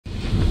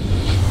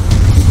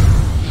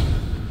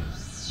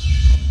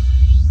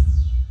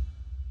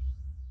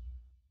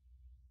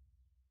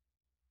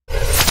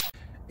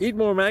Eat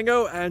more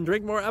mango and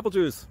drink more apple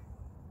juice.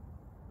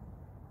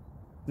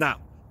 Now,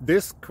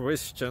 this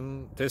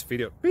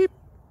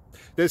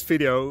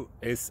video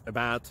is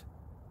about...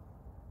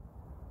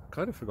 I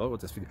kind of forgot what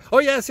this video... Oh,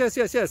 yes.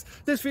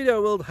 This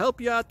video will help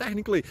you out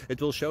technically.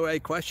 It will show a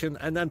question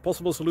and then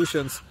possible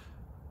solutions.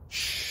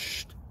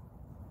 Shh.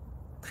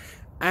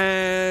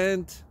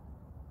 And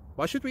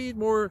why should we eat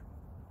more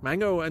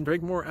mango and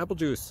drink more apple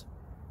juice?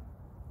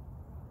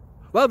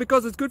 Well,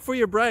 because it's good for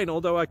your brain,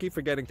 although I keep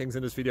forgetting things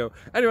in this video.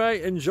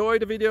 Anyway, enjoy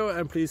the video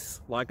and please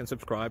like and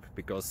subscribe,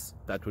 because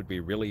that would be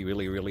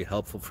really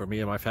helpful for me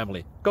and my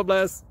family. God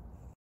bless!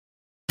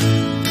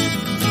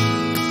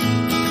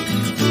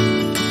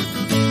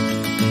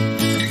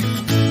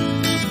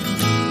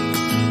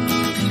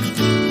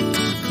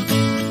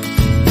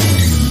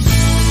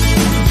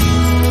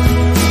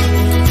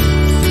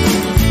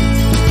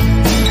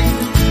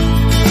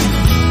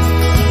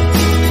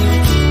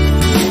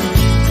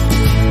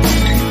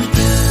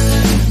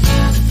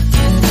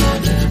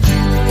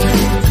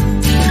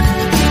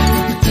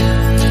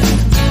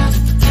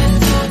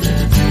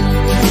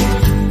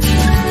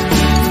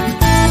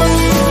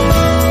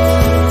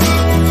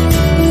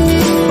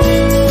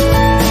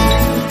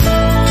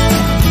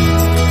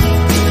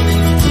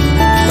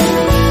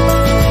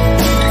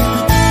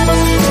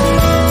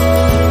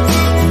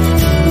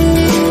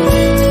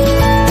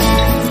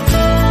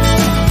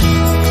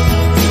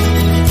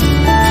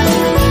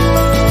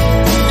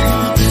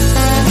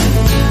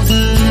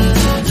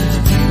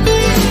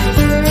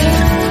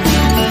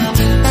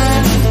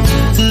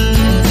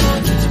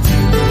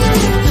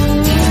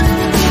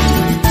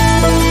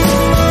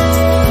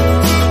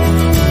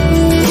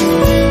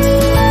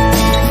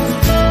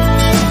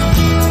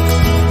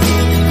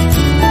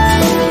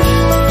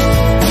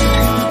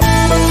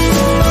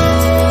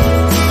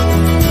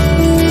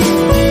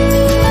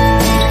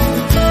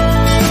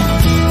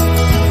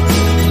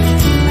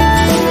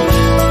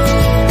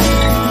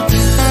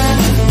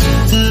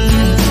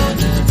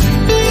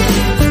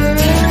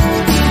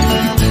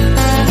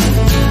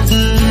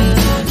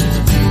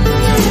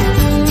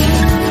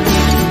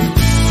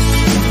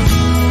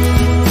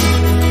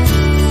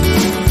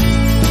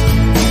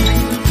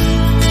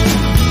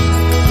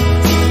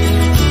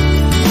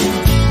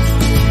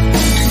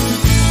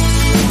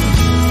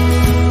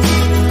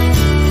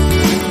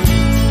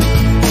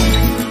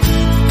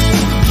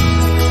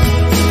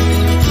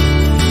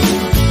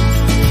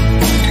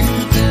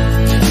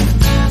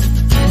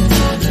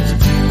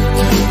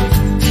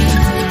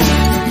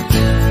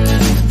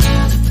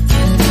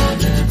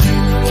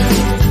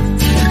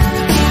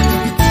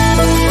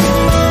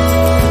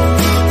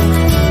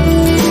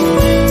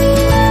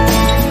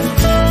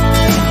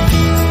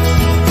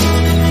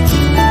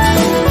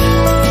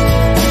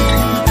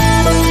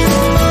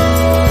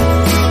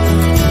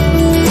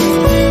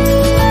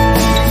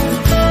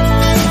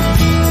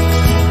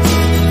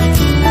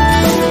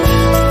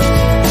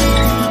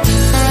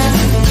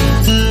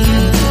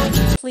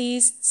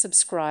 Please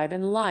subscribe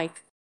and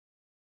like.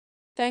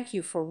 Thank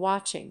you for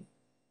watching.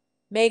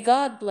 May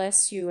God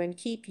bless you and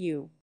keep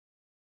you.